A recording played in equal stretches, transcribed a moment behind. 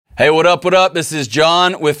Hey, what up, what up? This is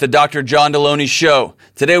John with the Dr. John Deloney Show.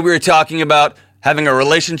 Today we are talking about having a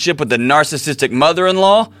relationship with a narcissistic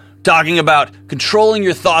mother-in-law, talking about controlling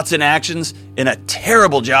your thoughts and actions in a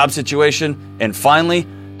terrible job situation, and finally,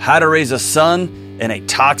 how to raise a son in a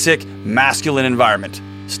toxic, masculine environment.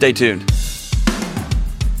 Stay tuned.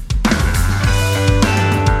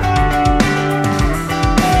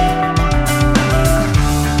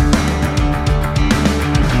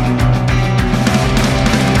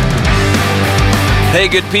 Hey,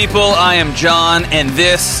 good people, I am John, and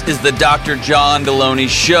this is the Dr. John Deloney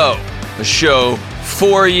Show. A show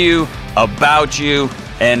for you, about you,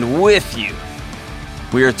 and with you.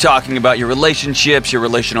 We are talking about your relationships, your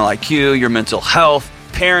relational IQ, your mental health,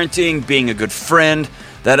 parenting, being a good friend,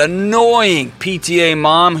 that annoying PTA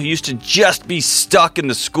mom who used to just be stuck in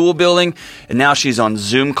the school building, and now she's on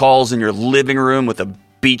Zoom calls in your living room with a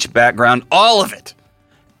beach background, all of it.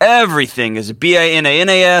 Everything is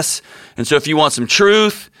BANANAS. And so if you want some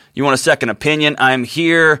truth, you want a second opinion, I'm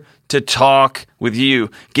here to talk with you.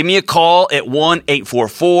 Give me a call at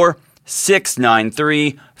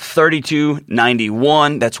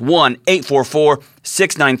 1-844-693-3291. That's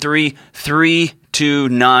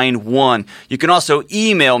 1-844-693-3291. You can also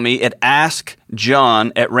email me at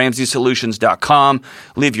askjohn@ramseysolutions.com.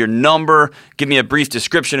 Leave your number, give me a brief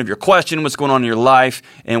description of your question, what's going on in your life,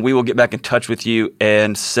 and we will get back in touch with you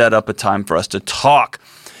and set up a time for us to talk.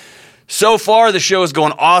 So far, the show is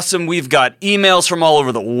going awesome. We've got emails from all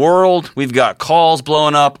over the world. We've got calls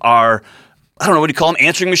blowing up our, I don't know, what do you call them?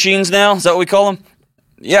 Answering machines now? Is that what we call them?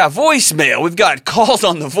 Yeah, voicemail. We've got calls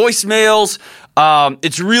on the voicemails.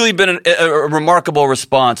 It's really been a remarkable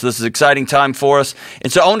response. This is an exciting time for us.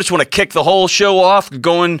 And so I just want to kick the whole show off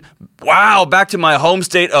going, back to my home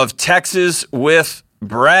state of Texas with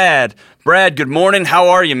Brad. Brad, good morning. How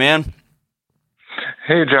are you, man?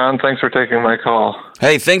 Hey, John. Thanks for taking my call.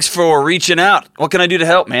 Hey, thanks for reaching out. What can I do to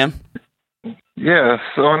help, man? Yeah,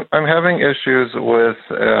 so I'm having issues with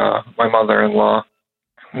my mother-in-law.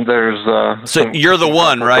 There's so you're the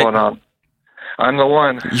one, right? Going on. I'm the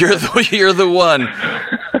one. You're the one.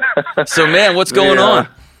 So, man, what's going on?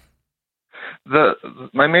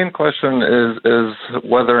 My main question is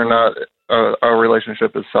whether or not our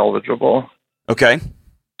relationship is salvageable. Okay.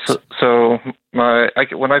 So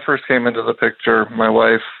when I first came into the picture, my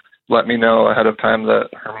wife let me know ahead of time that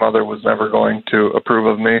her mother was never going to approve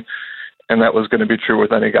of me, and that was going to be true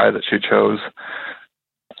with any guy that she chose.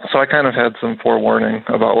 So I kind of had some forewarning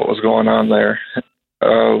about what was going on there.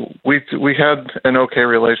 We had an okay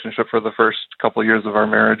relationship for the first couple of years of our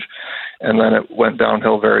marriage, and then it went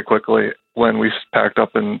downhill very quickly when we packed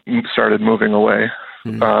up and started moving away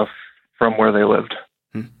from where they lived.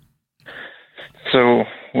 So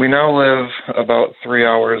we now live about 3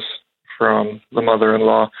 hours from the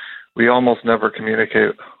mother-in-law. We almost never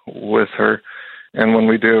communicate with her, and when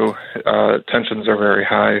we do, tensions are very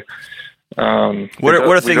high. What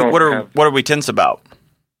are we tense about?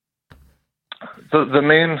 The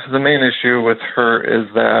main issue with her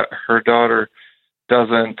is that her daughter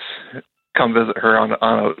doesn't come visit her on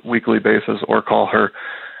a weekly basis or call her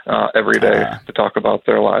every day to talk about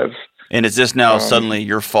their lives. And is this now suddenly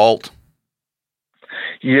your fault?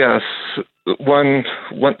 Yes.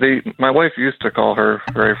 My wife used to call her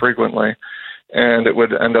very frequently, and it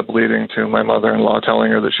would end up leading to my mother-in-law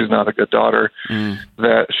telling her that she's not a good daughter,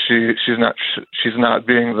 that she's not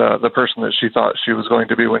being the person that she thought she was going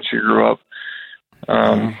to be when she grew up.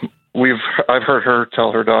 I've heard her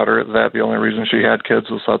tell her daughter that the only reason she had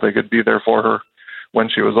kids was so they could be there for her when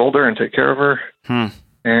she was older and take care of her.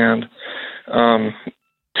 And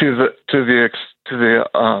to the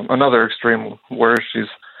another extreme where she's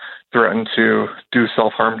threatened to do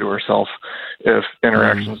self-harm to herself if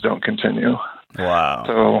interactions don't continue. Wow.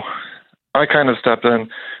 So I kind of stepped in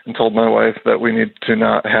and told my wife that we need to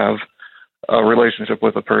not have a relationship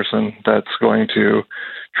with a person that's going to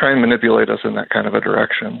try and manipulate us in that kind of a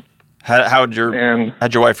direction. How'd your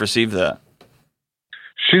wife receive that?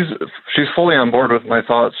 She's fully on board with my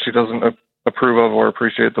thoughts. She doesn't approve of or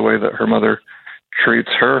appreciate the way that her mother treats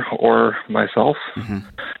her or myself.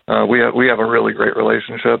 We have a really great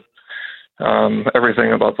relationship.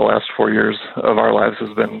 Everything about the last 4 years of our lives has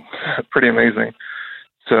been pretty amazing.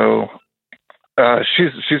 So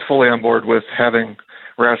she's fully on board with having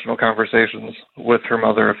rational conversations with her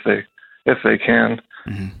mother if they can.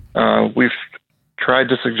 We've tried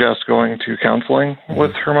to suggest going to counseling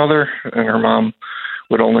with her mother, and her mom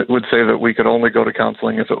would say that we could only go to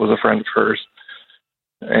counseling if it was a friend of hers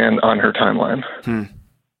and on her timeline.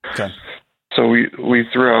 Okay. So we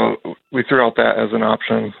threw out that as an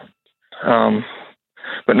option.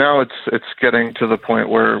 But now it's getting to the point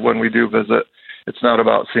where when we do visit, it's not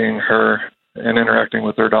about seeing her and interacting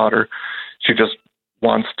with her daughter. She just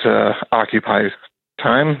wants to occupy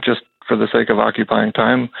time just for the sake of occupying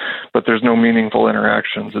time, but there's no meaningful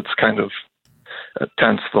interactions. It's kind of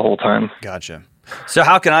tense the whole time. Gotcha. So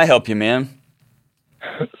how can I help you, man?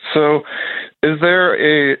 So is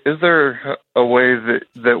there a way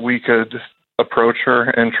that we could approach her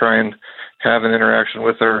and try and have an interaction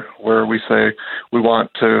with her where we say we want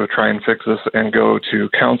to try and fix this and go to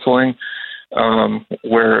counseling,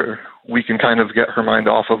 where we can kind of get her mind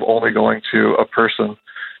off of only going to a person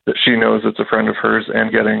that she knows it's a friend of hers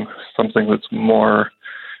and getting something that's more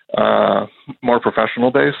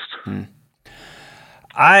professional based?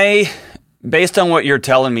 Based on what you're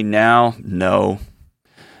telling me now, no.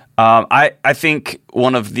 I think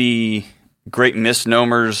one of the great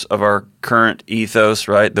misnomers of our current ethos,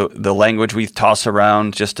 right? The language we toss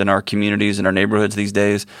around just in our communities and our neighborhoods these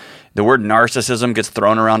days, the word narcissism gets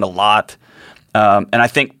thrown around a lot. And I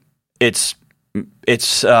think it's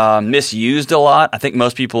misused a lot. I think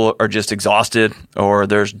most people are just exhausted, or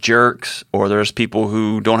there's jerks, or there's people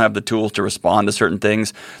who don't have the tools to respond to certain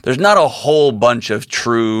things. There's not a whole bunch of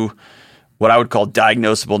true, what I would call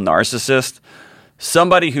diagnosable narcissists.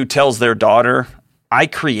 Somebody who tells their daughter, I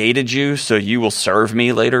created you so you will serve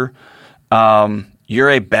me later. You're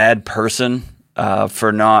a bad person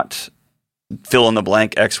for not fill in the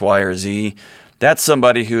blank X, Y, or Z. That's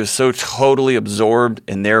somebody who is so totally absorbed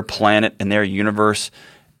in their planet and their universe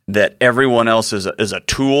that everyone else is a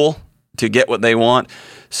tool to get what they want.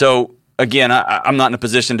 So again, I'm not in a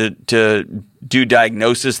position to do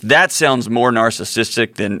diagnosis. That sounds more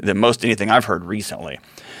narcissistic than most anything I've heard recently.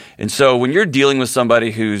 And so when you're dealing with somebody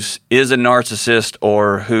is a narcissist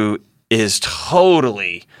or who is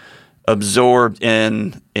totally absorbed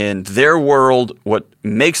in their world, what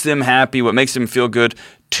makes them happy, what makes them feel good,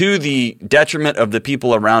 to the detriment of the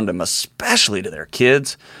people around them, especially to their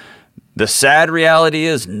kids, the sad reality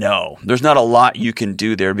is no. There's not a lot you can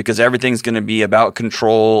do there because everything's going to be about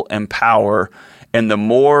control and power. And the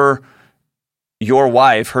more your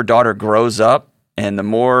wife, her daughter, grows up, and the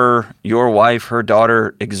more your wife, her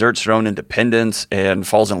daughter, exerts her own independence and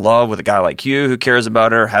falls in love with a guy like you who cares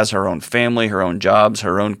about her, has her own family, her own jobs,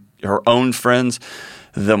 her own friends,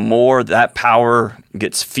 the more that power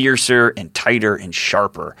gets fiercer and tighter and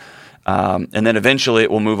sharper. And then eventually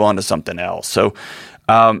it will move on to something else. So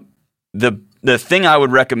the thing I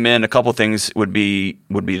would recommend, a couple things would be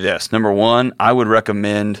this. Number one, I would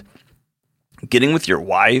recommend getting with your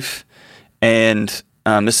wife, and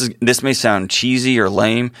this may sound cheesy or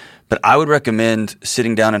lame, but I would recommend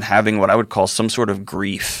sitting down and having what I would call some sort of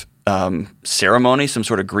grief ceremony, some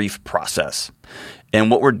sort of grief process. And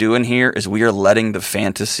what we're doing here is we are letting the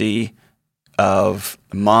fantasy of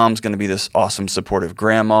mom's going to be this awesome supportive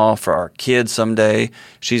grandma for our kids someday.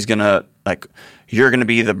 She's going to, you're going to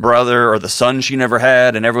be the brother or the son she never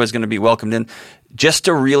had, and everyone's going to be welcomed in, just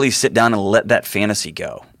to really sit down and let that fantasy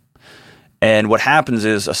go. And what happens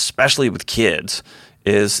is, especially with kids,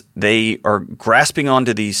 is they are grasping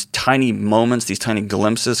onto these tiny moments, these tiny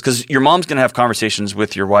glimpses, because your mom's going to have conversations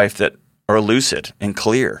with your wife that are lucid and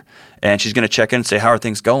clear. And she's going to check in and say, how are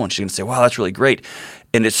things going? She's going to say, wow, that's really great.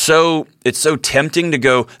 And it's so tempting to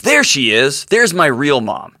go, there she is. There's my real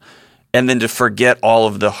mom. And then to forget all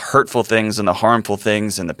of the hurtful things and the harmful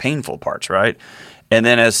things and the painful parts, right? And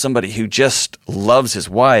then as somebody who just loves his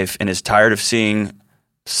wife and is tired of seeing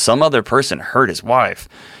some other person hurt his wife,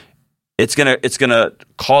 it's gonna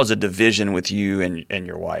cause a division with you and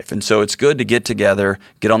your wife. And so it's good to get together,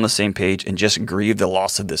 get on the same page, and just grieve the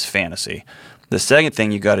loss of this fantasy. The second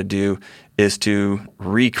thing you got to do is to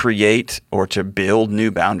recreate or to build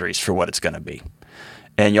new boundaries for what it's going to be.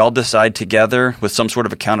 And y'all decide together with some sort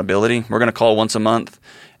of accountability. We're going to call once a month,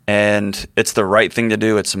 and it's the right thing to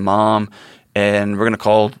do. It's mom, and we're going to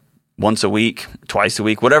call once a week, twice a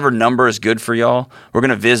week, whatever number is good for y'all. We're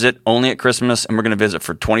going to visit only at Christmas, and we're going to visit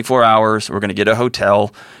for 24 hours. We're going to get a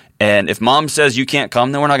hotel. And if mom says you can't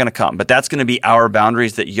come, then we're not going to come. But that's going to be our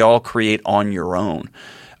boundaries that y'all create on your own.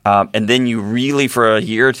 And then you really, for a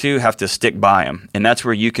year or two, have to stick by them. And that's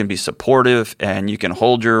where you can be supportive, and you can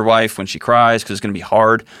hold your wife when she cries because it's going to be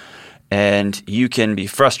hard. And you can be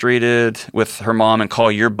frustrated with her mom and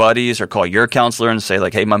call your buddies or call your counselor and say,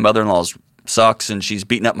 hey, my mother-in-law sucks and she's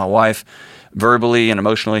beating up my wife verbally and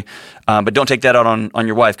emotionally. But don't take that out on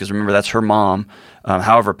your wife, because remember, that's her mom,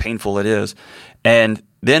 however painful it is. And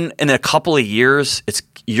then in a couple of years,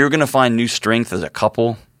 you're going to find new strength as a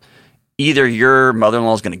couple. Either your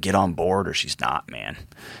mother-in-law is going to get on board or she's not, man.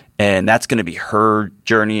 And that's going to be her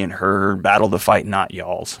journey and her battle to fight, not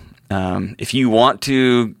y'all's. If you want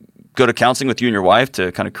to go to counseling with you and your wife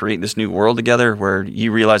to kind of create this new world together where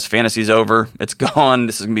you realize fantasy's over, it's gone,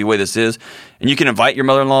 this is going to be the way this is. And you can invite your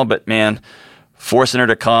mother-in-law, but man, forcing her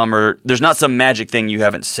to come, or there's not some magic thing you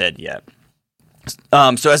haven't said yet.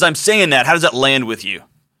 So as I'm saying that, how does that land with you?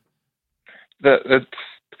 It's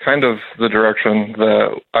kind of the direction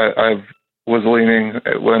that I was leaning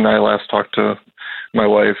when I last talked to my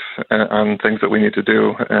wife on things that we need to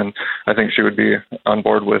do, and I think she would be on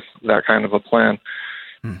board with that kind of a plan.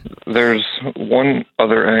 There's one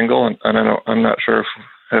other angle, and I'm not sure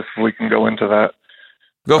if we can go into that.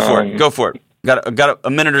 Go for it. Got a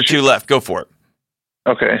minute or two left. Go for it.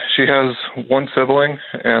 Okay. She has one sibling,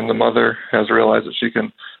 and the mother has realized that she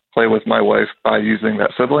can play with my wife by using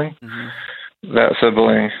that sibling. Mm-hmm. That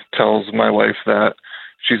sibling tells my wife that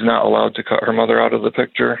she's not allowed to cut her mother out of the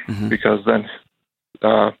picture, mm-hmm. because then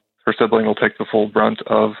her sibling will take the full brunt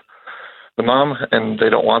of the mom, and they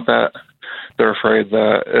don't want that. They're afraid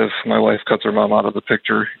that if my wife cuts her mom out of the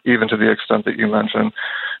picture, even to the extent that you mentioned,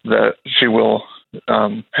 that she will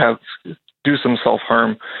do some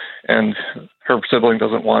self-harm, and her sibling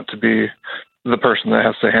doesn't want to be the person that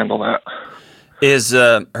has to handle that. Is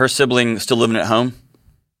her sibling still living at home?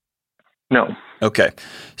 No. Okay.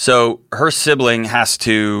 So her sibling has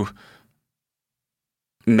to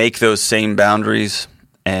make those same boundaries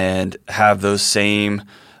and have those same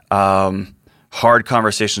hard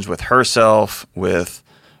conversations with herself, with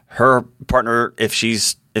her partner, if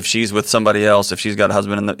she's with somebody else, if she's got a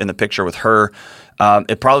husband in the picture with her.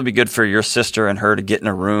 It'd probably be good for your sister and her to get in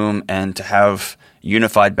a room and to have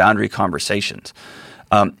unified boundary conversations.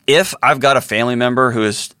 If I've got a family member who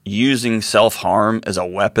is using self-harm as a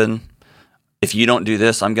weapon, if you don't do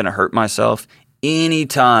this, I'm going to hurt myself.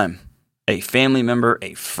 Anytime a family member,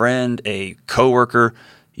 a friend, a coworker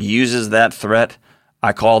uses that threat,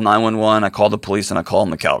 I call 911, I call the police, and I call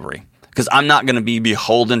them the cavalry. Because I'm not going to be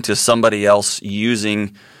beholden to somebody else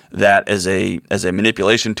using that as a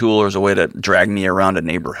manipulation tool or as a way to drag me around a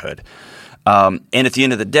neighborhood. And at the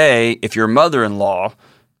end of the day, if your mother-in-law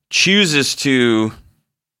chooses to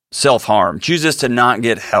self-harm, chooses to not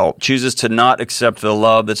get help, chooses to not accept the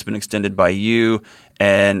love that's been extended by you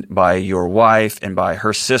and by your wife and by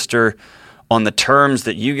her sister on the terms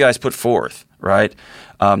that you guys put forth, right?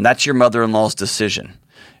 That's your mother-in-law's decision.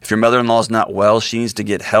 If your mother-in-law is not well, she needs to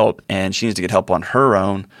get help, and she needs to get help on her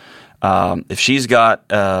own. If she's got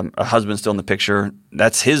a husband still in the picture,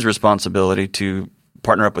 that's his responsibility to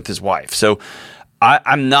partner up with his wife. So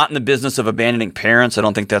I'm not in the business of abandoning parents. I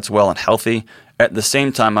don't think that's well and healthy. At the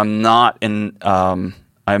same time, I'm not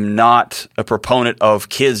a proponent of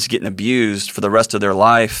kids getting abused for the rest of their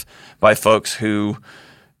life by folks who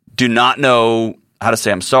do not know how to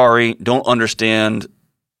say I'm sorry, don't understand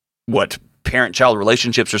what parent-child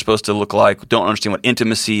relationships are supposed to look like, don't understand what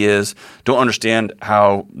intimacy is, don't understand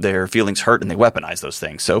how their feelings hurt, and they weaponize those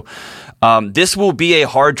things. So this will be a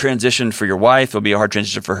hard transition for your wife. It'll be a hard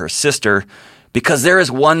transition for her sister, because there is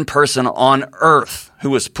one person on earth who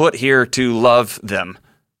was put here to love them,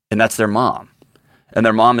 and that's their mom. And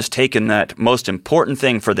their mom has taken that most important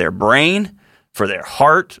thing for their brain, for their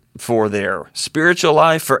heart, for their spiritual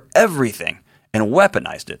life, for everything, and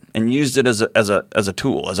weaponized it and used it as a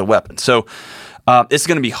tool, as a weapon. So it's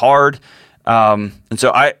going to be hard. And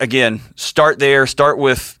so start there. Start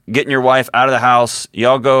with getting your wife out of the house.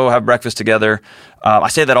 Y'all go have breakfast together. I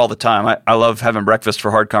say that all the time. I love having breakfast for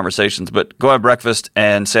hard conversations, but go have breakfast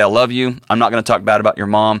and say, I love you. I'm not going to talk bad about your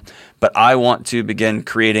mom, but I want to begin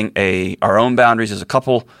creating our own boundaries as a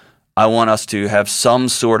couple. I want us to have some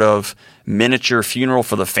sort of miniature funeral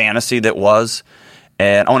for the fantasy that was.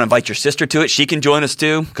 And I want to invite your sister to it. She can join us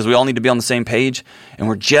too, because we all need to be on the same page. And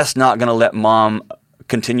we're just not going to let mom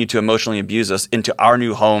continue to emotionally abuse us into our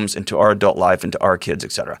new homes, into our adult life, into our kids,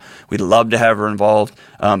 etc. We'd love to have her involved,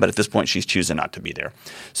 but at this point, she's choosing not to be there.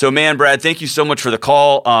 So, man, Brad, thank you so much for the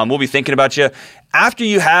call. We'll be thinking about you. After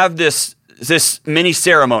you have this mini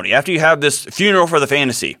ceremony, after you have this funeral for the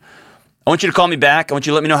fantasy, I want you to call me back. I want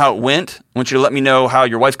you to let me know how it went. I want you to let me know how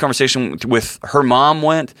your wife's conversation with her mom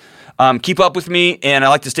went. Keep up with me, and I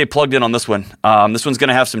like to stay plugged in on this one. This one's going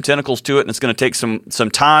to have some tentacles to it, and it's going to take some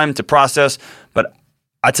time to process. But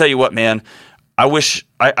I tell you what, man, I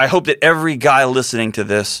hope that every guy listening to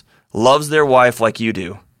this loves their wife like you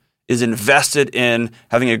do, is invested in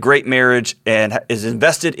having a great marriage, and is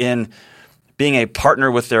invested in being a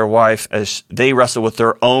partner with their wife as they wrestle with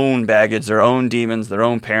their own baggage, their own demons, their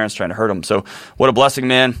own parents trying to hurt them. So what a blessing,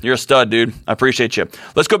 man. You're a stud, dude. I appreciate you.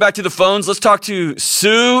 Let's go back to the phones. Let's talk to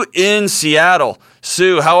Sue in Seattle.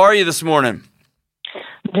 Sue, how are you this morning?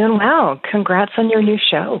 Doing well. Congrats on your new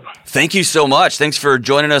show. Thank you so much. Thanks for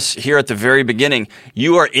joining us here at the very beginning.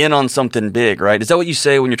 You are in on something big, right? Is that what you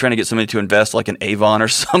say when you're trying to get somebody to invest, like in Avon or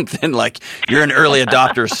something? Like you're an early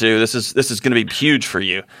adopter, Sue. This is going to be huge for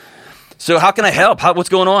you. So how can I help? What's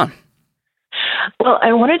going on? Well,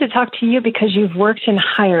 I wanted to talk to you because you've worked in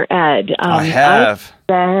higher ed. I have. I've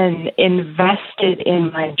been invested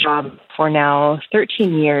in my job for now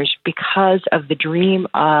 13 years because of the dream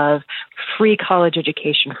of free college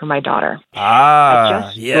education for my daughter.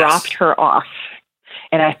 I just dropped her off.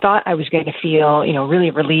 And I thought I was going to feel,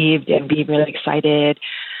 really relieved and be really excited.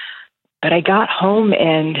 But I got home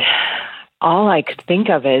and all I could think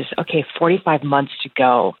of is, 45 months to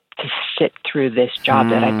go to sit through this job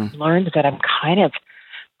that I've learned that I'm kind of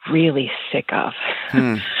really sick of.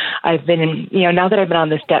 I've been, now that I've been on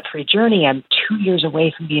this debt-free journey, I'm 2 years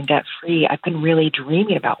away from being debt-free. I've been really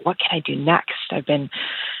dreaming about what can I do next. I've been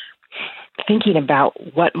thinking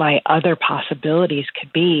about what my other possibilities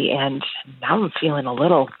could be. And now I'm feeling a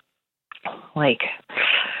little like,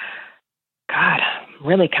 God, I'm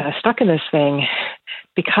really kind of stuck in this thing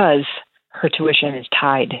because her tuition is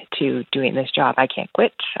tied to doing this job. I can't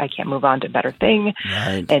quit. I can't move on to a better thing.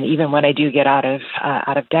 Right. And even when I do get out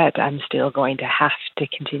of debt, I'm still going to have to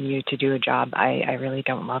continue to do a job I really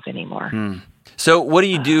don't love anymore. So what do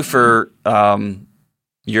you do for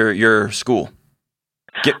your school?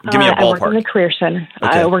 Give me a ballpark. I work in the Career Center.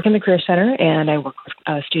 Okay. I work in the Career Center, and I work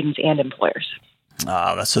with students and employers.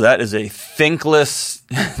 So that is a thankless,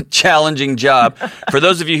 challenging job. For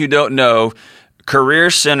those of you who don't know, career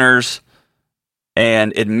centers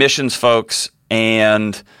and admissions folks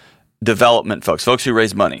and development folks who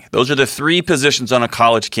raise money. Those are the three positions on a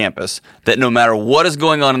college campus that no matter what is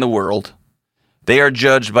going on in the world, they are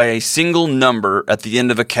judged by a single number at the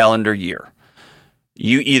end of a calendar year.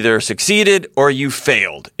 You either succeeded or you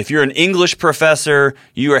failed. If you're an English professor,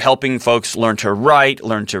 you are helping folks learn to write,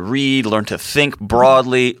 learn to read, learn to think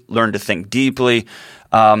broadly, learn to think deeply.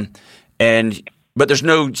 But there's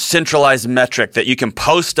no centralized metric that you can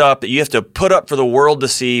post up, that you have to put up for the world to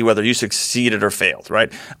see whether you succeeded or failed,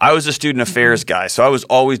 right? I was a student affairs guy, so I was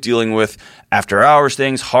always dealing with after hours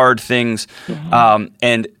things, hard things,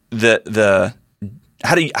 and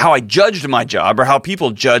how I judged my job or how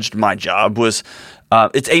people judged my job was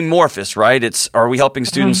it's amorphous, right? It's are we helping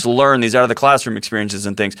students learn these out of the classroom experiences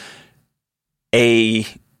and things? A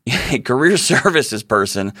career services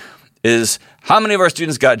person is how many of our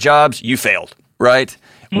students got jobs? You failed. Right?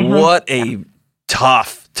 What a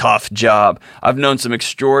tough job. I've known some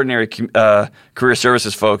extraordinary career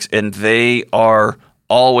services folks, and they are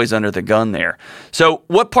always under the gun there. So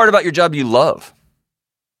what part about your job do you love?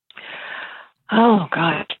 Oh,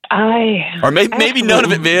 God. Or maybe none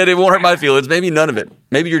of it, man. It won't hurt my feelings. Maybe none of it.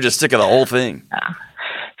 Maybe you're just sick of the whole thing.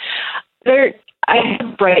 I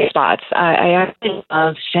have bright spots. I actually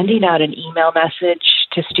love sending out an email message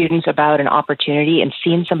to students about an opportunity and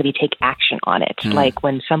seeing somebody take action on it. Like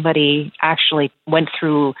when somebody actually went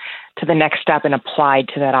through to the next step and applied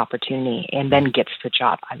to that opportunity and then gets the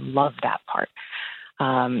job. I love that part.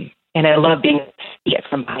 And I love being see it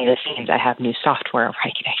from behind the scenes. I have new software where I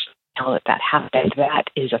can actually tell that happened. That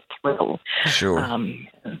is a thrill. Sure.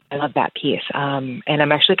 I love that piece. And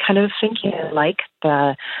I'm actually kind of thinking like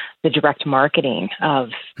the direct marketing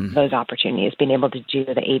of those opportunities, being able to do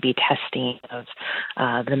the A/B testing of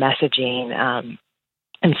the messaging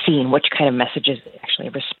and seeing which kind of messages they actually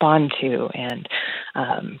respond to. And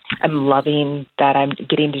I'm loving that I'm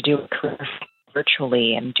getting to do a career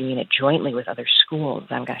virtually and doing it jointly with other schools.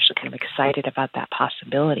 I'm actually kind of excited about that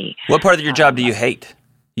possibility. What part of your job do you hate?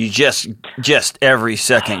 You just every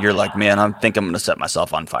second you're like, man, I think I'm going to set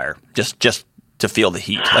myself on fire just to feel the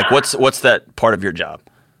heat. Like what's that part of your job?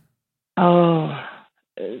 Oh,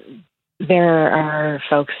 there are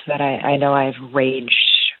folks that I know I've raged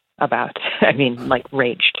about. I mean, like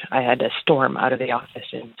raged. I had to storm out of the office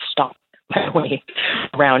and stomp my way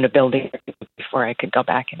around a building before I could go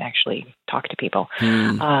back and actually talk to people.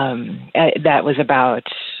 That was about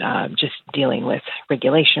just dealing with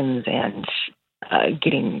regulations and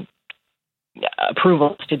getting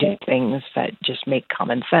approvals to do things that just make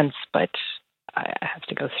common sense, but I have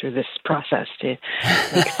to go through this process to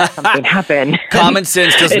make something happen. Common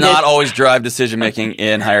sense does not always drive decision-making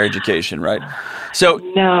in higher education, right? So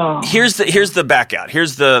no. Here's the back out.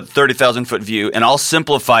 Here's the 30,000-foot view, and I'll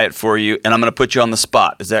simplify it for you, and I'm going to put you on the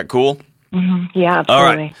spot. Is that cool? Yeah, absolutely. All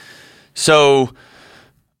right. So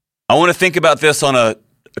I want to think about this on a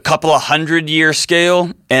couple of 100-year scale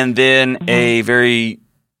and then a very,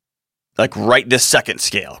 like, right this second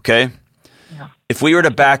scale, okay? Yeah. If we were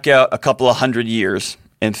to back out a couple of 100 years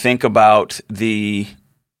and think about the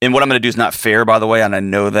and what I'm going to do is not fair, by the way, and I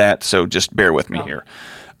know that, so just bear with me here.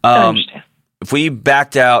 I understand. If we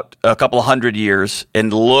backed out a couple of 100 years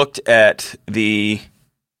and looked at the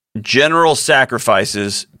general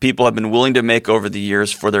sacrifices people have been willing to make over the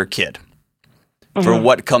years for their kid, for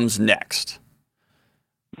what comes next,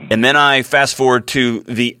 and then I fast forward to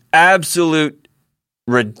the absolute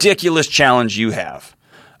ridiculous challenge you have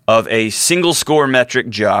of a single score metric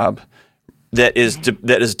job that is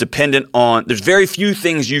dependent on, there's very few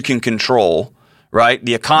things you can control, right?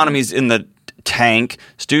 The economy's in the tank.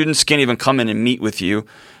 Students can't even come in and meet with you.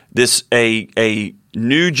 A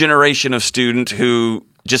new generation of student who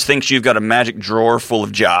just thinks you've got a magic drawer full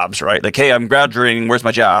of jobs, right? Like, hey, I'm graduating, where's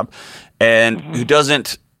my job? And who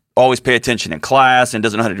doesn't always pay attention in class and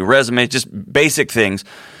doesn't know how to do resumes, just basic things.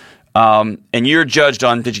 And you're judged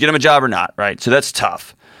on, did you get them a job or not, right? So that's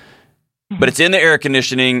tough. But it's in the air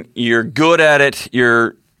conditioning. You're good at it.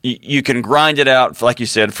 You can grind it out, like you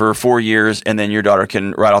said, for 4 years, and then your daughter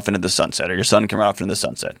can ride off into the sunset, or your son can ride off into the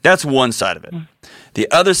sunset. That's one side of it. The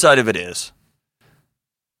other side of it is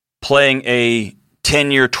playing a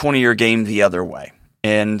 10-year, 20-year game the other way.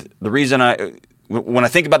 And the reason when I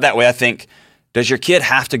think about that way, I think, does your kid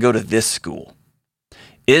have to go to this school?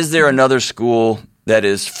 Is there another school that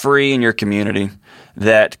is free in your community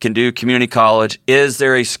that can do community college? Is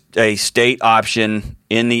there a state option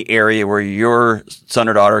in the area where your son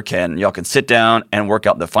or daughter y'all can sit down and work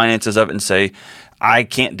out the finances of it and say, I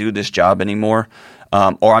can't do this job anymore,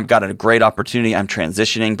 or I've got a great opportunity, I'm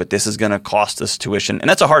transitioning, but this is going to cost us tuition. And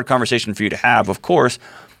that's a hard conversation for you to have, of course,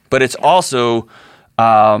 but it's also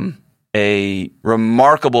a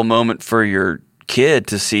remarkable moment for your kid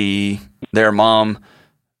to see their mom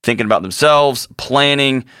thinking about themselves,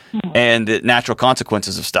 planning, and the natural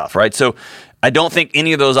consequences of stuff, right? So I don't think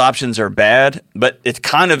any of those options are bad, but it's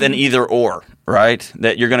kind of an either or, right?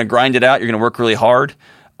 That you're going to grind it out, you're going to work really hard,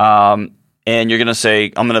 and you're going to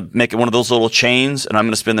say, I'm going to make it one of those little chains, and I'm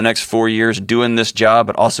going to spend the next 4 years doing this job,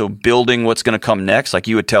 but also building what's going to come next, like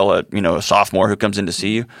you would tell a sophomore who comes in to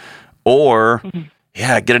see you. Or,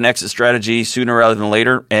 get an exit strategy sooner rather than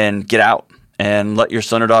later and get out and let your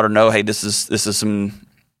son or daughter know, hey, this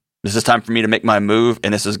is time for me to make my move,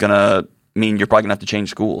 and this is going to mean you're probably going to have to change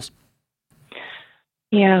schools.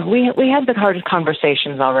 Yeah, we had the hardest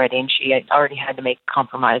conversations already, and she had already had to make a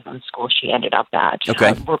compromise on the school she ended up at.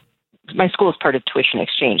 Okay. My school is part of tuition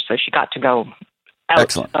exchange, so she got to go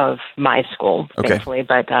out of my school, thankfully.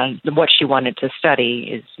 But what she wanted to study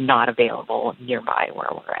is not available nearby where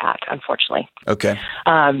we're at, unfortunately. Okay.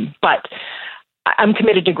 But I'm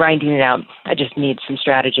committed to grinding it out. I just need some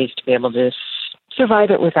strategies to be able to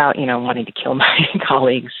survive it without, wanting to kill my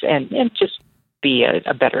colleagues and just be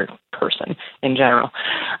a better person in general.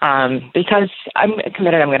 Because I'm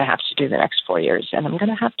committed, I'm going to have to do the next 4 years, and I'm going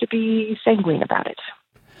to have to be sanguine about it.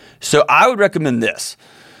 So I would recommend this.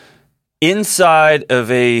 Inside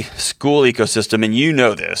of a school ecosystem, and you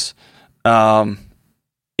know this,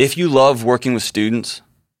 if you love working with students,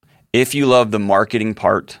 if you love the marketing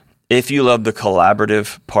part, if you love the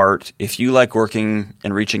collaborative part, if you like working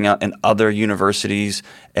and reaching out in other universities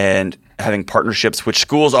and having partnerships, which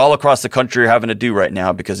schools all across the country are having to do right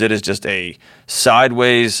now because it is just a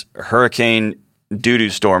sideways hurricane doo-doo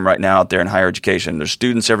storm right now out there in higher education. There's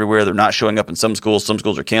students everywhere. They're not showing up in some schools. Some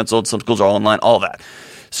schools are canceled. Some schools are all online, all that.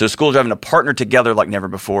 So schools are having to partner together like never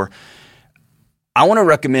before. I want to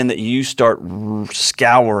recommend that you start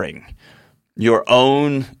scouring your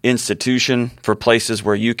own institution for places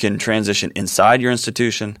where you can transition inside your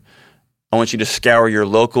institution. I want you to scour your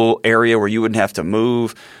local area where you wouldn't have to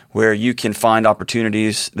move, where you can find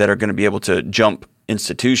opportunities that are going to be able to jump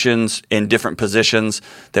institutions in different positions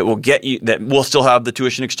that will get you, that will still have the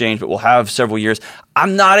tuition exchange, but will have several years.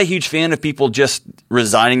 I'm not a huge fan of people just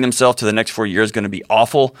resigning themselves to the next 4 years going to be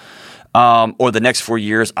awful, or the next 4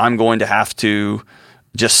 years I'm going to have to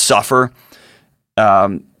just suffer.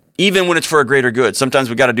 Even when it's for a greater good. Sometimes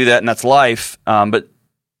we got to do that, and that's life. But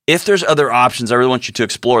if there's other options, I really want you to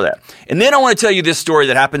explore that. And then I want to tell you this story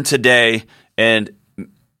that happened today, and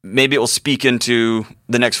maybe it will speak into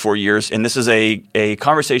the next 4 years. And this is a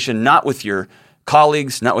conversation not with your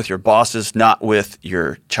colleagues, not with your bosses, not with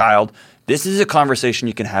your child. This is a conversation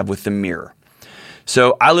you can have with the mirror.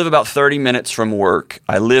 So I live about 30 minutes from work.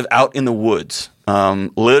 I live out in the woods,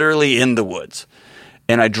 literally in the woods.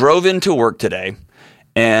 And I drove into work today,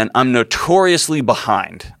 and I'm notoriously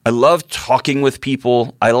behind. I love talking with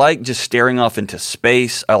people. I like just staring off into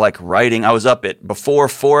space. I like writing. I was up at before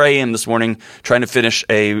 4 a.m. this morning trying to finish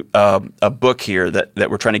a book here that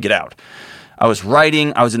we're trying to get out. I was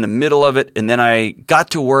writing. I was in the middle of it, and then I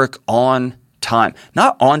got to work on time.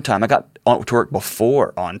 Not on time. I got to work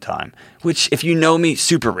before on time, which, if you know me,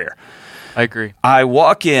 super rare. I agree. I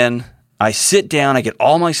walk in, I sit down, I get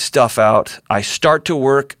all my stuff out, I start to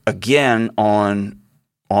work again on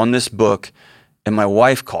this book, and my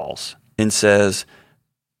wife calls and says,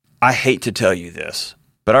 I hate to tell you this,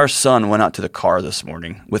 but our son went out to the car this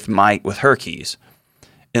morning with her keys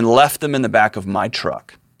and left them in the back of my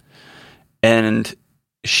truck. And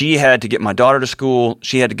she had to get my daughter to school.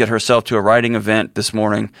 She had to get herself to a writing event this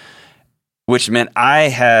morning, which meant I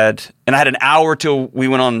had an hour till we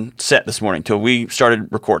went on set this morning, till we started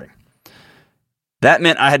recording. That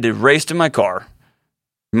meant I had to race to my car,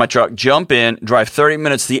 my truck, jump in, drive 30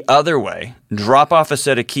 minutes the other way, drop off a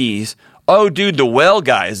set of keys. Oh, dude, the well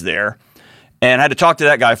guy is there. And I had to talk to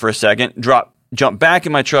that guy for a second, jump back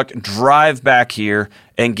in my truck, drive back here,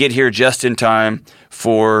 and get here just in time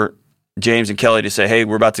for James and Kelly to say, hey,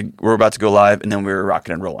 we're about to go live, and then we were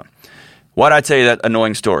rocking and rolling. Why'd I tell you that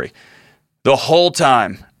annoying story? The whole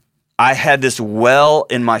time, I had this well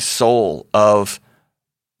in my soul of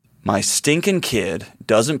my stinking kid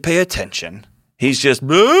doesn't pay attention. He's just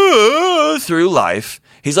through life.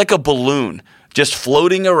 He's like a balloon, just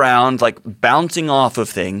floating around, like bouncing off of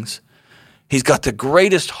things. He's got the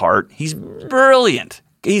greatest heart. He's brilliant.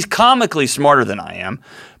 He's comically smarter than I am,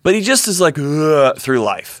 but he just is like through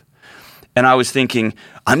life. And I was thinking,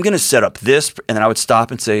 I'm going to set up this, and then I would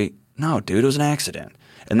stop and say, no, dude, it was an accident.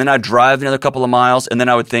 And then I'd drive another couple of miles, and then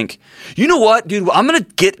I would think, you know what, dude, I'm going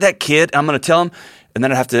to get that kid, I'm going to tell him, and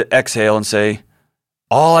then I'd have to exhale and say,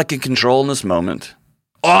 all I can control in this moment,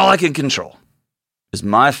 all I can control is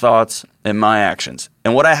my thoughts and my actions.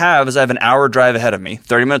 And what I have is I have an hour drive ahead of me,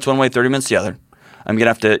 30 minutes one way, 30 minutes the other. I'm going to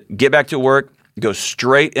have to get back to work, go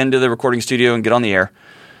straight into the recording studio and get on the air.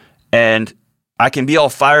 And I can be all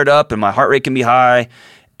fired up and my heart rate can be high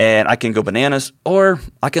and I can go bananas, or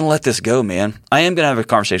I can let this go, man. I am going to have a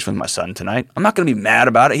conversation with my son tonight. I'm not going to be mad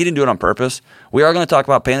about it. He didn't do it on purpose. We are going to talk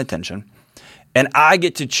about paying attention. And I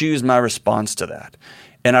get to choose my response to that.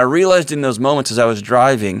 And I realized in those moments as I was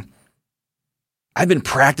driving, I've been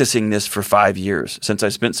practicing this for 5 years since I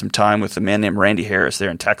spent some time with a man named Randy Harris there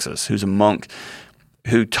in Texas, who's a monk,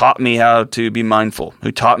 who taught me how to be mindful,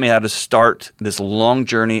 who taught me how to start this long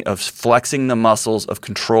journey of flexing the muscles of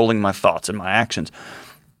controlling my thoughts and my actions.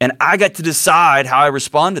 And I get to decide how I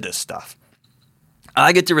respond to this stuff.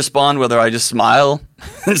 I get to respond whether I just smile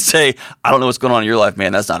and say, I don't know what's going on in your life,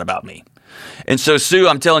 man. That's not about me. And so, Sue,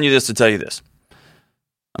 I'm telling you this to tell you this.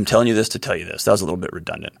 I'm telling you this to tell you this. That was a little bit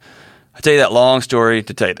redundant. I tell you that long story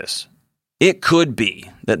to tell you this. It could be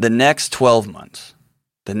that the next 12 months,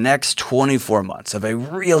 the next 24 months of a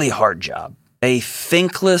really hard job, a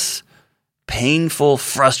thankless, painful,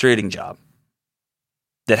 frustrating job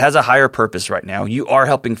that has a higher purpose right now, you are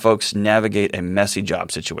helping folks navigate a messy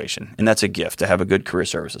job situation. And that's a gift to have a good career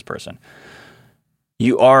services person.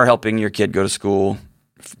 You are helping your kid go to school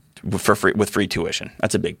for free, with free tuition.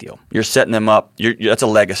 That's a big deal. You're setting them up. That's a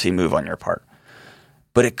legacy move on your part.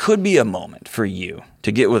 But it could be a moment for you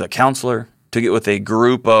to get with a counselor, to get with a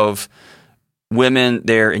group of women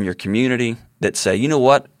there in your community that say, you know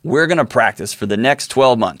what, we're going to practice for the next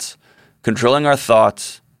 12 months, controlling our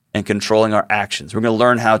thoughts and controlling our actions. We're going to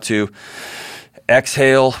learn how to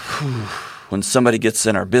exhale when somebody gets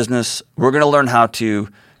in our business. We're going to learn how to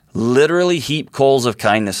literally heap coals of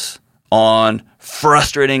kindness on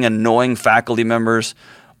frustrating, annoying faculty members,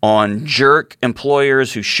 on jerk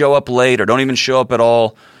employers who show up late or don't even show up at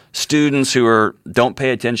all, students who don't pay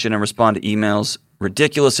attention and respond to emails,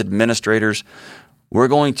 ridiculous administrators. We're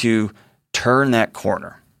going to turn that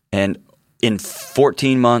corner. And in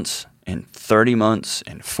 14 months, in 30 months,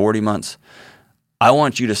 in 40 months, I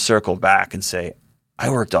want you to circle back and say, I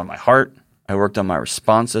worked on my heart, I worked on my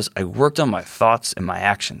responses, I worked on my thoughts and my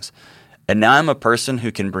actions. And now I'm a person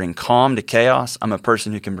who can bring calm to chaos. I'm a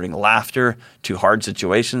person who can bring laughter to hard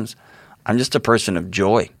situations. I'm just a person of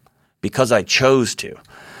joy because I chose to.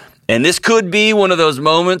 And this could be one of those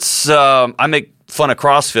moments. I make fun of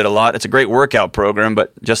CrossFit a lot. It's a great workout program,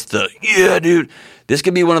 but just this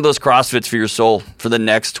could be one of those CrossFits for your soul for the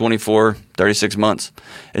next 24, 36 months.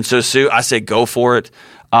 And so, Sue, I say go for it.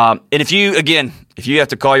 And if you have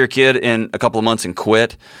to call your kid in a couple of months and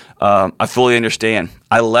quit, I fully understand.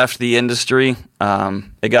 I left the industry.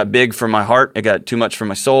 It got big for my heart. It got too much for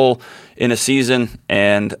my soul in a season,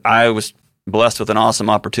 and I was blessed with an awesome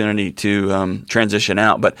opportunity to transition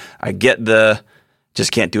out. But I get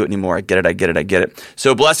just can't do it anymore. I get it.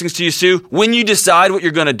 So blessings to you, Sue. When you decide what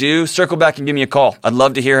you're going to do, circle back and give me a call. I'd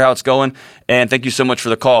love to hear how it's going, and thank you so much for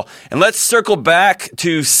the call. And let's circle back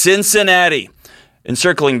to Cincinnati. And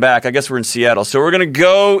circling back, I guess we're in Seattle. So we're going to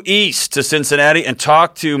go east to Cincinnati and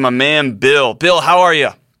talk to my man, Bill. Bill, how are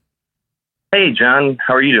you? Hey, John.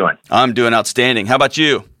 How are you doing? I'm doing outstanding. How about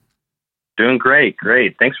you? Doing great.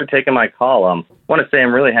 Thanks for taking my call. I want to say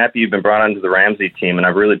I'm really happy you've been brought onto the Ramsey team, and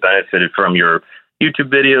I've really benefited from your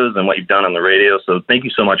YouTube videos and what you've done on the radio. So thank you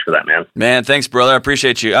so much for that, man. Man, thanks, brother. I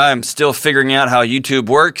appreciate you. I'm still figuring out how YouTube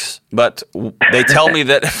works, but they tell me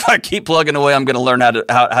that if I keep plugging away, I'm going to learn how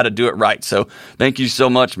to do it right. So thank you so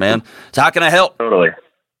much, man. So how can I help? Totally.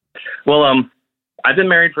 Well, I've been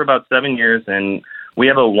married for about 7 years, and we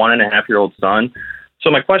have a 1.5-year-old son. So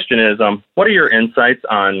my question is, what are your insights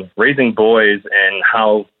on raising boys and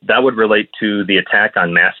how that would relate to the attack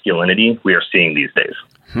on masculinity we are seeing these days?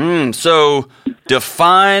 So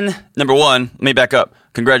define, number one, let me back up.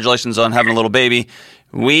 Congratulations on having a little baby.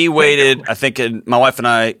 We waited, I think my wife and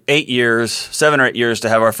I, 7 or 8 years to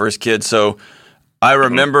have our first kid. So I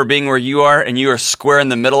remember being where you are, and you are square in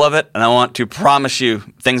the middle of it. And I want to promise you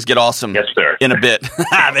things get awesome in a bit.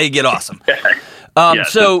 They get awesome. So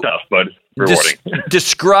it's tough, but rewarding.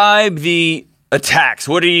 Describe the attacks.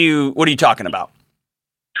 What are you talking about?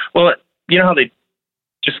 Well, you know how they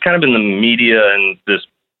just kind of in the media and this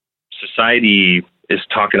society is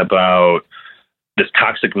talking about this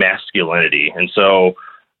toxic masculinity. And so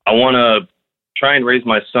I want to try and raise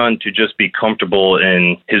my son to just be comfortable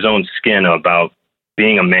in his own skin about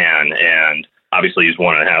being a man. And obviously he's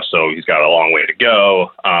 1.5, so he's got a long way to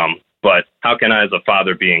go. But how can I, as a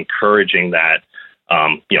father, be encouraging that,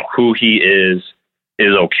 who he is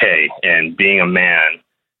okay, and being a man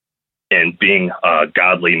and being a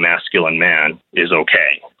godly masculine man is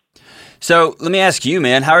okay. So let me ask you,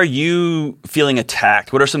 man, how are you feeling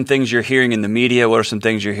attacked? What are some things you're hearing in the media? What are some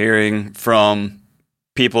things you're hearing from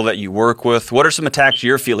people that you work with? What are some attacks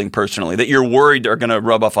you're feeling personally that you're worried are going to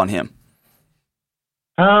rub off on him?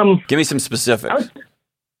 Give me some specifics.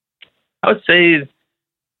 I would say,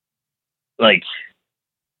 like,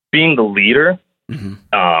 being the leader,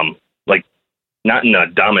 like, not in a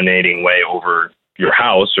dominating way over your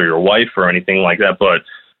house or your wife or anything like that, but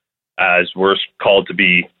as we're called to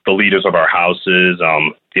be the leaders of our houses,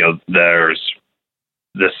 there's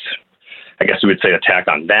this, I guess we would say, attack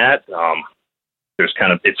on that. There's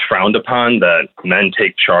it's frowned upon that men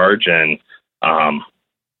take charge and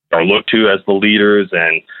are looked to as the leaders,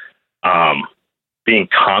 and being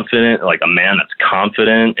confident, like a man that's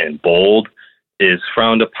confident and bold, is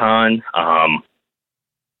frowned upon.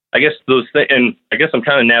 I guess those things, and I guess I'm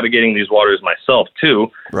kind of navigating these waters myself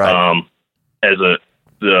too. Right.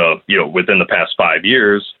 Within the past 5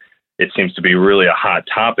 years, it seems to be really a hot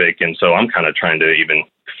topic, and so I'm kind of trying to even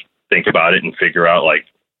think about it and figure out, like,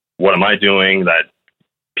 what am I doing that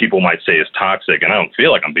people might say is toxic? And I don't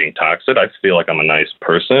feel like I'm being toxic. I feel like I'm a nice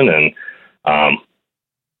person, and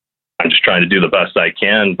I'm just trying to do the best I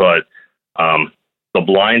can. But the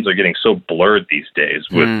blinds are getting so blurred these days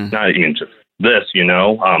with not even just this,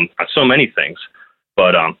 so many things.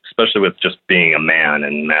 But especially with just being a man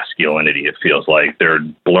and masculinity, it feels like they're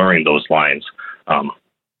blurring those lines.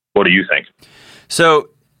 What do you think? So,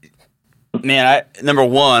 man, number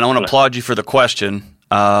one, I want to applaud you for the question.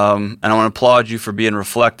 And I want to applaud you for being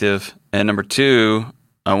reflective. And number two,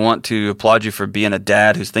 I want to applaud you for being a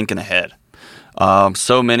dad who's thinking ahead.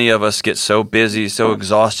 So many of us get so busy, so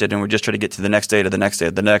exhausted, and we're just trying to get to the next day,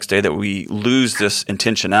 that we lose this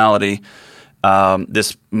intentionality.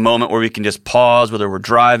 This moment where we can just pause, whether we're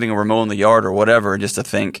driving or we're mowing the yard or whatever, just to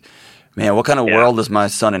think, man, what kind of world is my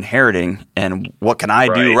son inheriting, and what can I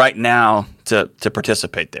do right now to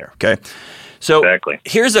participate there? Okay. So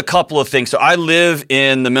here's a couple of things. So I live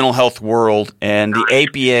in the mental health world, and the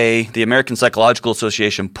APA, the American Psychological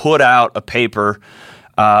Association, put out a paper,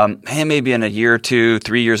 maybe in a year or 2,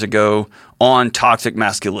 3 years ago, on toxic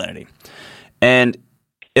masculinity. And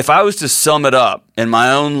if I was to sum it up in my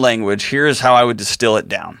own language, here's how I would distill it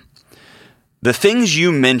down. The things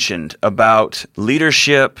you mentioned about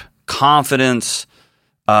leadership, confidence,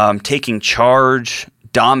 taking charge,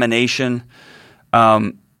 domination,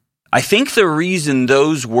 I think the reason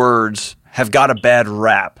those words have got a bad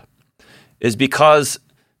rap is because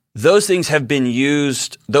those things have been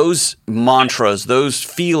used, those mantras, those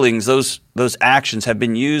feelings, those actions have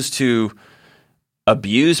been used to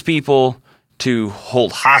abuse people, to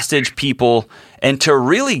hold hostage people, and to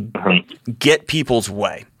really get people's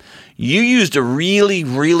way. You used a really,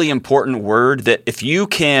 really important word that if you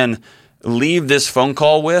can leave this phone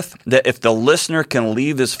call with, that if the listener can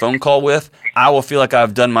leave this phone call with, I will feel like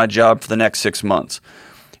I've done my job for the next 6 months.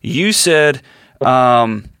 You said,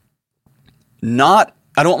 I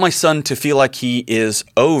don't want my son to feel like he is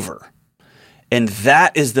over. And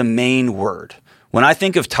that is the main word. When I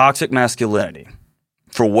think of toxic masculinity,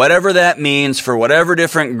 for whatever that means, for whatever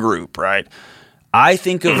different group, right? I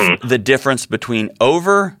think of the difference between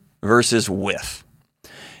over versus with.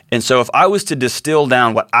 And so if I was to distill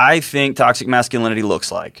down what I think toxic masculinity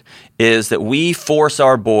looks like, is that we force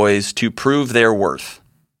our boys to prove their worth.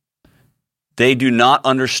 They do not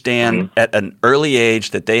understand at an early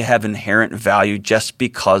age that they have inherent value just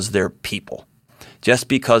because they're people, just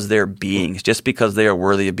because they're beings, just because they are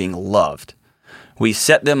worthy of being loved. We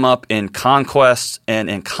set them up in conquests and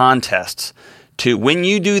in contests to, when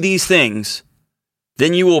you do these things,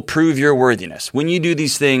 then you will prove your worthiness. When you do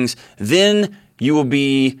these things, then you will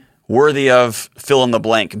be worthy of fill in the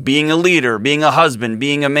blank, being a leader, being a husband,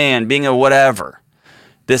 being a man, being a whatever.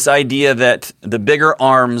 This idea that the bigger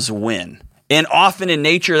arms win. And often in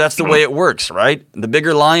nature, that's the way it works, right? The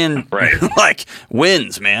bigger lion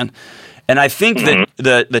wins, man. And I think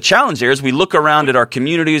that the challenge there is we look around at our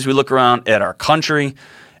communities, we look around at our country,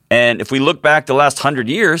 and if we look back the last 100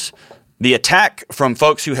 years, the attack from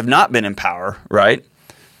folks who have not been in power, right,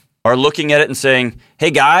 are looking at it and saying,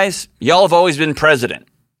 hey guys, y'all have always been president.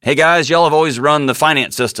 Hey guys, y'all have always run the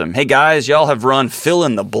finance system. Hey guys, y'all have run fill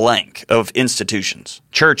in the blank of institutions,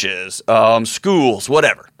 churches, schools,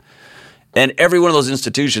 whatever. And every one of those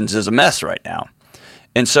institutions is a mess right now.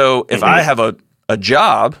 And so if I have a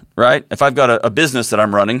job, right, if I've got a business that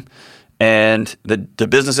I'm running and the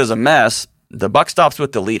business is a mess, the buck stops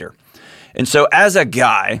with the leader. And so as a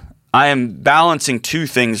guy, I am balancing two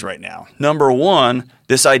things right now. Number one,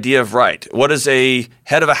 this idea of, right, what does a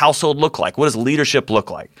head of a household look like? What does leadership look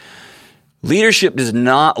like? Leadership does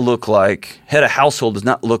not look like, head of household does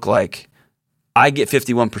not look like, I get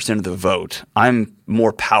 51% of the vote. I'm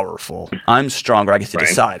more powerful. I'm stronger. I get to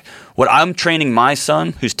decide. What I'm training my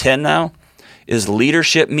son, who's 10 now, is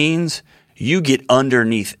leadership means you get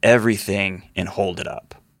underneath everything and hold it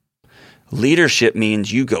up. Leadership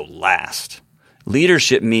means you go last.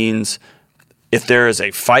 Leadership means if there is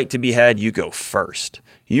a fight to be had, you go first.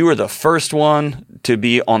 You are the first one to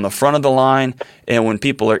be on the front of the line, and when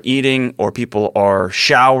people are eating or people are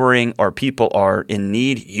showering or people are in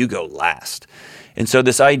need, you go last. And so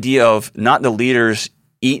this idea of not the leaders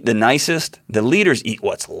eat the nicest, the leaders eat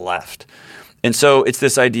what's left. And so it's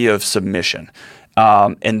this idea of submission.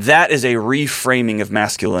 And that is a reframing of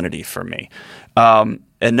masculinity for me.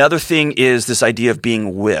 Another thing is this idea of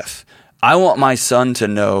being with. I want my son to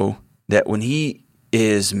know that when he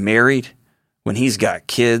is married, when he's got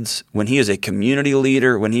kids, when he is a community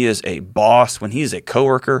leader, when he is a boss, when he is a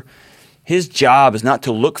coworker, his job is not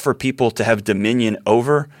to look for people to have dominion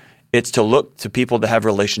over. It's to look to people to have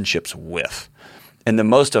relationships with. And the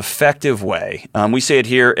most effective way, we say it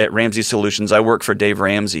here at Ramsey Solutions. I work for Dave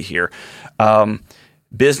Ramsey here.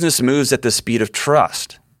 Business moves at the speed of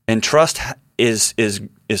trust, and trust is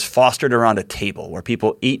fostered around a table where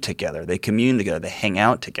people eat together, they commune together, they hang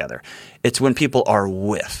out together. It's when people are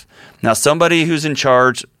with. Now, somebody who's in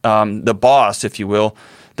charge, the boss, if you will,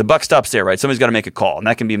 the buck stops there, right? Somebody's got to make a call, and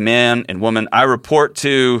that can be man and woman. I report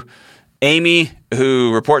to Amy,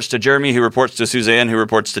 who reports to Jeremy, who reports to Suzanne, who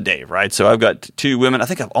reports to Dave, right? So I've got two women. I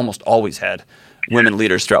think I've almost always had women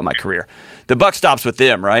leaders throughout my career. The buck stops with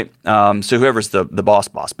them, right? So whoever's the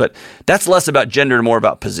boss. But that's less about gender and more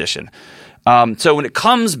about position. So when it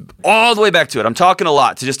comes all the way back to it, I'm talking a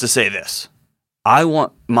lot just to say this. I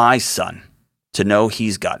want my son to know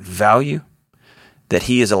he's got value, that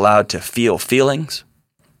he is allowed to feel feelings,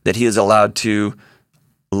 that he is allowed to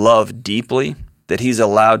love deeply, that he's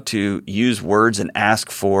allowed to use words and ask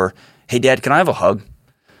for, hey, Dad, can I have a hug?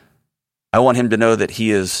 I want him to know that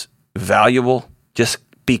he is valuable just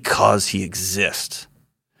because he exists.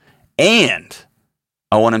 And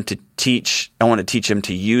I want to teach him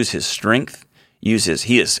to use his strength, he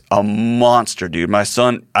is a monster, dude. My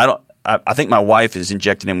son, I think my wife is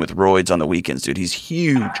injecting him with roids on the weekends, dude. He's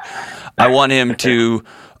huge. I want him to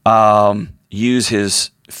use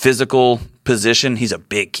his physical position. He's a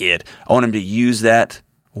big kid. I want him to use that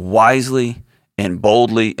wisely and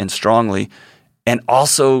boldly and strongly, and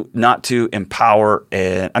also not to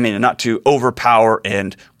not to overpower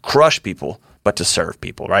and crush people, but to serve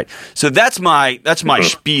people, right? So that's my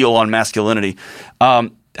spiel on masculinity. How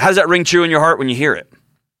does that ring true in your heart when you hear it?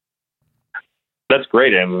 That's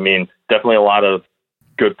great. I mean, definitely a lot of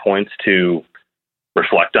good points to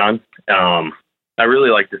reflect on. I really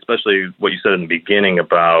liked especially what you said in the beginning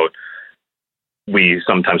about we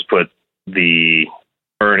sometimes put the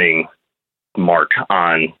earning mark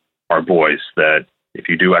on our boys that if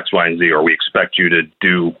you do X, Y, and Z, or we expect you to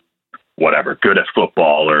do whatever, good at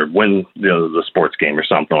football or win the sports game or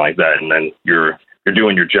something like that, and then you're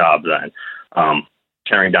doing your job then.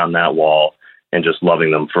 Tearing down that wall and just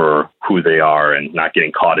loving them for who they are and not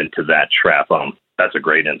getting caught into that trap. That's a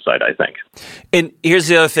great insight, I think. And here's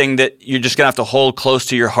the other thing that you're just going to have to hold close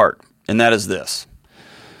to your heart, and that is this.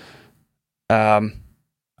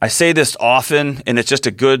 I say this often, and it's just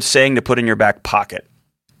a good saying to put in your back pocket.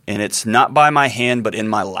 And it's not by my hand, but in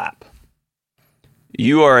my lap.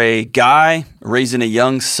 You are a guy raising a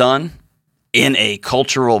young son in a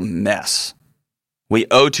cultural mess. We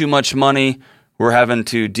owe too much money. We're having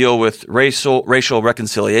to deal with racial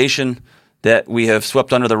reconciliation that we have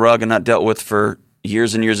swept under the rug and not dealt with for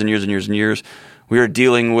years and years and years and years and years. We are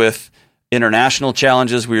dealing with international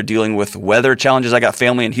challenges. We are dealing with weather challenges. I got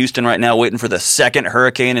family in Houston right now waiting for the second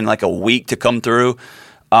hurricane in like a week to come through.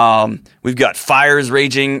 We've got fires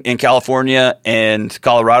raging in California and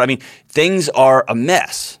Colorado. I mean, things are a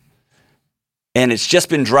mess. And it's just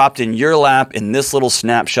been dropped in your lap in this little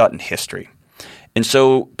snapshot in history. And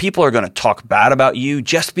so people are going to talk bad about you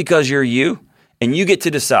just because you're you. And you get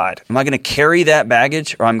to decide, am I going to carry that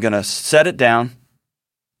baggage or I'm going to set it down?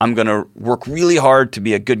 I'm going to work really hard to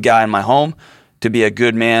be a good guy in my home, to be a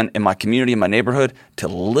good man in my community, in my neighborhood, to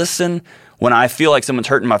listen. When I feel like someone's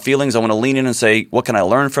hurting my feelings, I want to lean in and say, what can I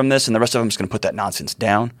learn from this? And the rest of them is going to put that nonsense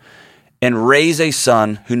down and raise a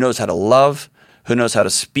son who knows how to love, who knows how to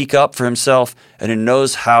speak up for himself, and who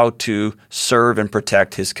knows how to serve and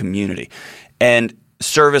protect his community. And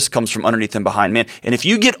service comes from underneath and behind, man. And if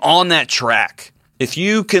you get on that track, if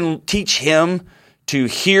you can teach him to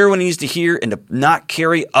hear when he needs to hear and to not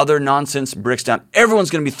carry other nonsense bricks down, everyone's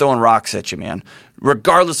going to be throwing rocks at you, man,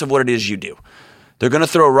 regardless of what it is you do. They're going to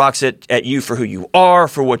throw rocks at you for who you are,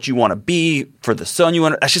 for what you want to be, for the son you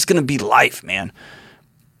want to. That's just going to be life, man.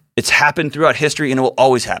 It's happened throughout history and it will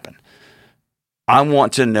always happen. I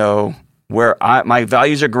want to know where my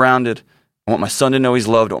values are grounded. I want my son to know he's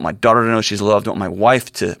loved. I want my daughter to know she's loved. I want my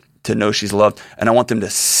wife to know she's loved. And I want them to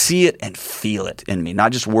see it and feel it in me.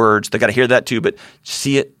 Not just words. They got to hear that too, but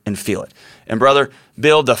see it and feel it. And brother,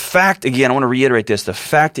 Bill, the fact, again, I want to reiterate this, the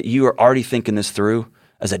fact that you are already thinking this through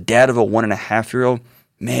as a dad of a 1.5-year-old,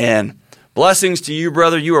 man, blessings to you,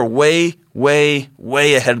 brother. You are way, way,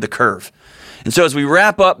 way ahead of the curve. And so as we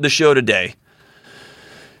wrap up the show today,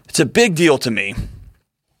 it's a big deal to me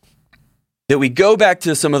that we go back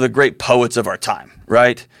to some of the great poets of our time,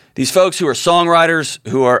 right? These folks who are songwriters,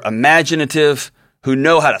 who are imaginative, who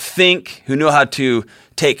know how to think, who know how to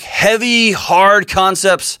take heavy, hard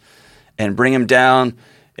concepts and bring them down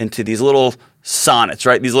into these little sonnets,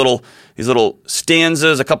 right? These little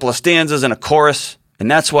stanzas, a couple of stanzas and a chorus.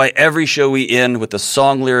 And that's why every show we end with the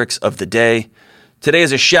song lyrics of the day. Today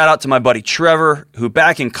is a shout out to my buddy Trevor, who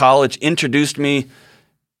back in college introduced me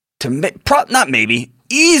to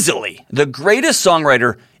easily the greatest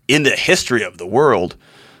songwriter in the history of the world,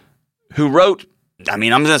 who wrote, I'm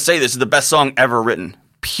going to say this is the best song ever written,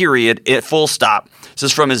 period, full stop. This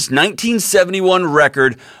is from his 1971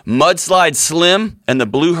 record, Mudslide Slim and the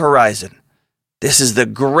Blue Horizon. This is the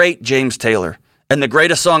great James Taylor and the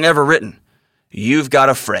greatest song ever written, You've Got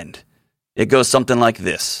a Friend. It goes something like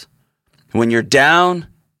this. When you're down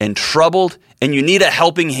and troubled and you need a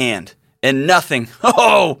helping hand and nothing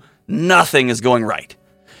is going right.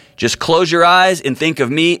 Just close your eyes and think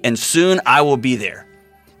of me, and soon I will be there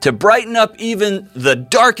to brighten up even the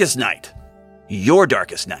darkest night, your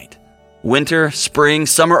darkest night. Winter, spring,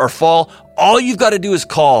 summer, or fall, all you've got to do is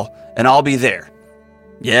call, and I'll be there.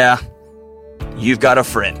 Yeah, you've got a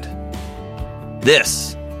friend.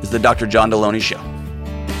 This is the Dr. John Deloney Show.